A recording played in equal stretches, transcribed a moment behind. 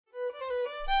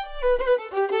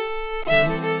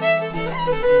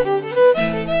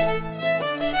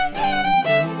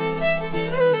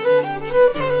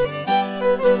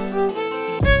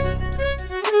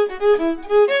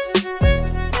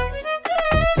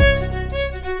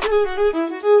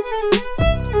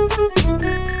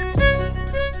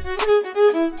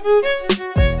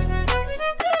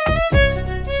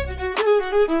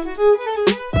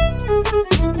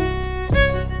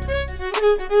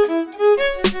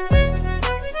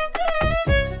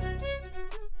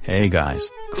Hey guys,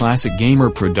 Classic Gamer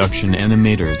Production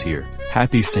Animators here.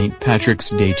 Happy St.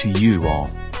 Patrick's Day to you all.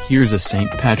 Here's a St.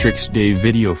 Patrick's Day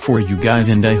video for you guys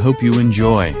and I hope you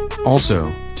enjoy. Also,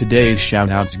 today's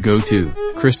shoutouts go to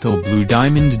Crystal Blue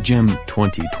Diamond Gem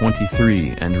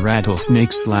 2023 and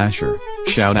Rattlesnake Slasher.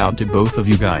 Shout out to both of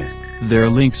you guys. Their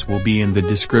links will be in the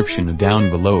description down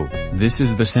below. This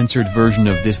is the censored version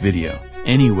of this video.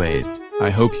 Anyways, I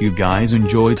hope you guys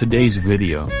enjoy today's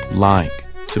video. Like,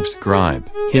 subscribe,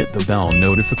 hit the bell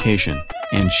notification,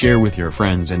 and share with your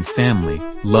friends and family.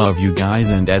 Love you guys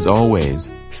and as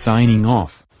always, signing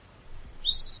off.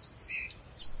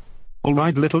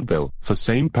 Alright little Bill, for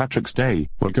St. Patrick's Day,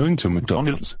 we're going to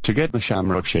McDonald's to get the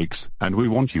Shamrock Shakes, and we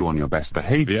want you on your best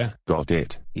behavior, got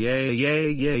it? Yay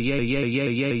yay yay yay yay yay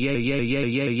yay yay yay yay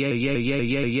yay yay yay yay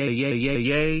yay yay yay yay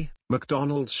yay.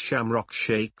 McDonald's Shamrock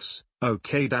Shakes.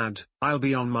 Okay Dad, I'll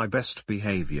be on my best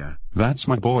behavior. That's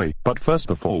my boy, but first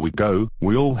before we go,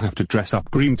 we all have to dress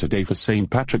up green today for St.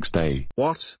 Patrick's Day.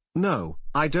 What? No,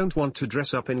 I don't want to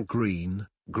dress up in green.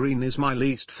 Green is my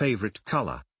least favorite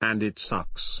color, and it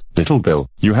sucks. Little Bill,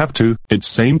 you have to. It's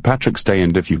St. Patrick's Day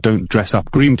and if you don't dress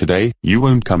up green today, you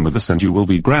won't come with us and you will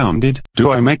be grounded. Do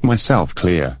I make myself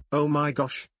clear? Oh my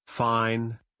gosh,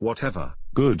 fine, whatever.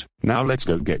 Good, now let's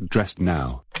go get dressed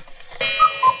now.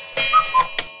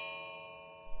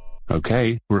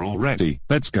 Okay, we're all ready,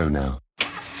 let's go now.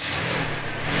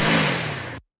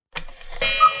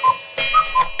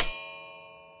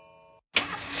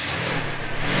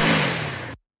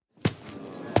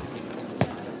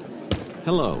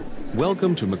 Hello,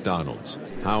 welcome to McDonald's.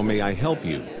 How may I help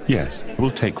you? Yes, we'll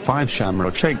take 5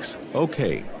 Shamrock Shakes.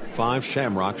 Okay, 5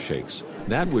 Shamrock Shakes.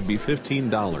 That would be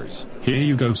 $15. Here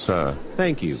you go, sir.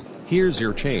 Thank you. Here's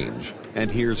your change. And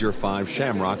here's your 5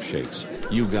 Shamrock Shakes.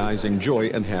 You guys enjoy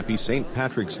and happy St.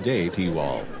 Patrick's Day to you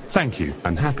all. Thank you,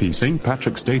 and happy St.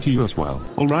 Patrick's Day to you as well.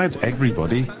 Alright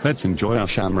everybody, let's enjoy our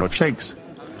Shamrock Shakes.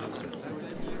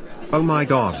 Oh my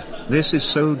god, this is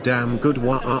so damn good.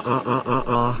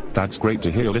 That's great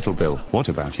to hear little Bill. What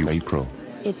about you April?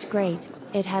 It's great,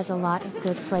 it has a lot of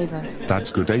good flavor.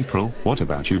 That's good April. What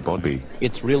about you Bobby?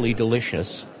 It's really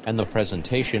delicious, and the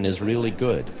presentation is really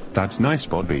good. That's nice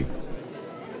Bobby.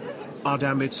 Ah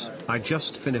damn it, I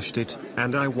just finished it,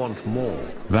 and I want more.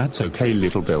 That's okay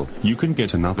little Bill, you can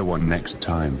get another one next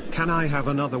time. Can I have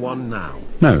another one now?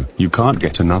 No, you can't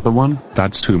get another one,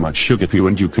 that's too much sugar for you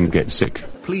and you can get sick.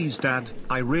 Please Dad,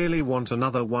 I really want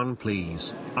another one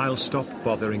please. I'll stop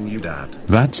bothering you Dad.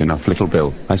 That's enough little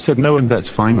Bill, I said no and that's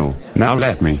final. Now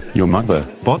let me, your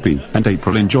mother, Bobby, and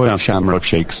April enjoy our Shamrock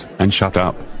Shakes, and shut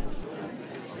up.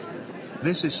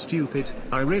 This is stupid,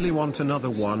 I really want another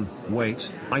one.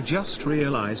 Wait, I just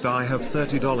realized I have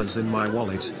 $30 in my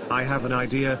wallet. I have an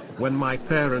idea. When my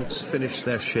parents finish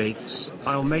their shakes,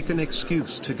 I'll make an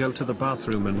excuse to go to the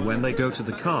bathroom, and when they go to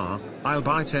the car, I'll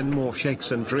buy 10 more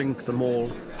shakes and drink them all.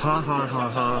 Ha ha ha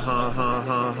ha ha ha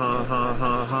ha ha ha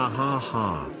ha ha ha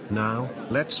ha. Now,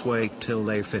 let's wait till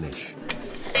they finish.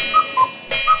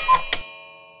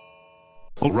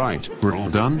 Alright, we're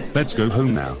all done, let's go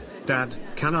home now. Dad,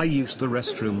 can I use the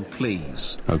restroom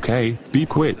please? Okay, be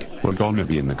quick, we're gonna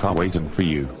be in the car waiting for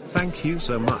you. Thank you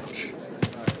so much.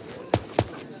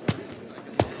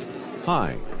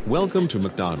 Hi, welcome to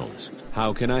McDonald's.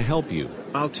 How can I help you?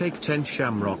 I'll take 10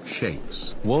 Shamrock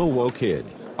Shakes. Whoa kid,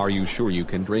 are you sure you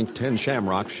can drink 10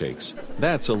 Shamrock Shakes?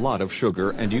 That's a lot of sugar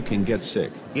and you can get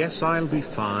sick. Yes, I'll be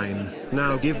fine.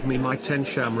 Now give me my 10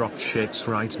 Shamrock Shakes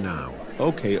right now.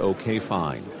 Okay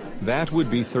fine. That would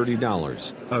be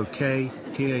 $30. Okay,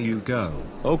 here you go.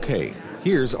 Okay,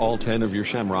 here's all 10 of your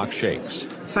Shamrock Shakes.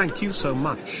 Thank you so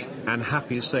much, and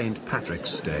happy St.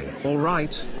 Patrick's Day.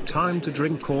 Alright, time to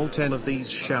drink all 10 of these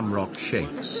Shamrock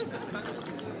Shakes.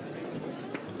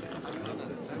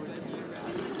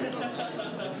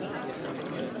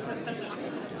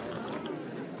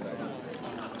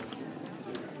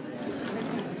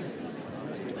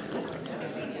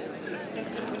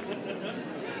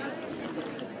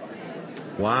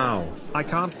 Wow, I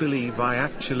can't believe I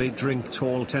actually drinked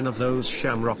all 10 of those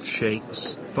Shamrock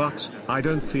Shakes, but I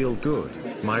don't feel good.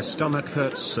 My stomach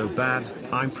hurts so bad,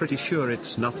 I'm pretty sure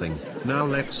it's nothing. Now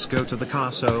let's go to the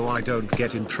car so I don't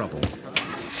get in trouble.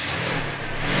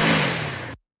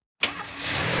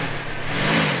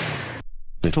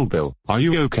 Little Bill, are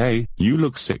you okay? You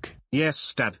look sick.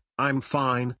 Yes Dad, I'm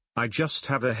fine, I just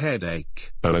have a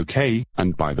headache. Oh okay,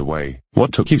 and by the way,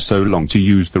 what took you so long to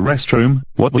use the restroom?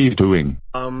 What were you doing?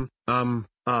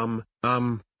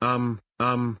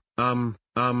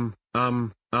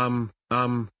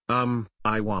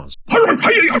 I was.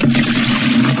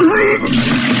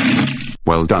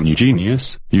 Well done, you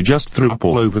genius. You just threw up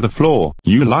all over the floor.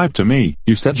 You lied to me.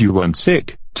 You said you weren't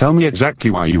sick. Tell me exactly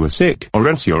why you were sick, or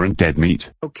else you're in dead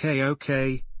meat.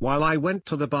 Okay. While I went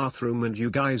to the bathroom and you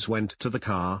guys went to the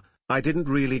car, I didn't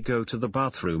really go to the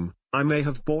bathroom. I may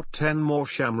have bought 10 more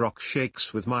Shamrock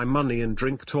Shakes with my money and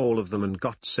drinked all of them and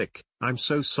got sick. I'm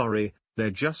so sorry, they're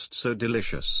just so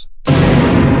delicious.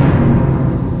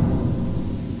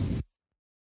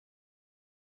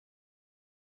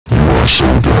 So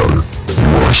bad.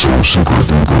 You are so super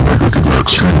duper mega duper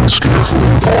extremely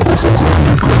scarefully powerful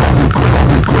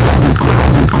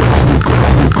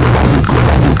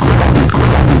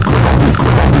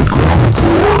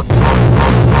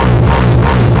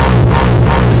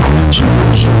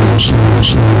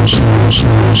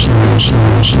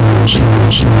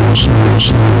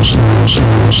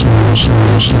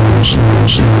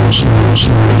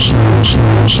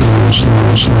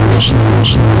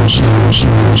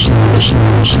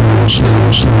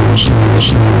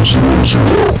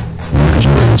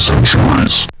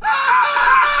centuries.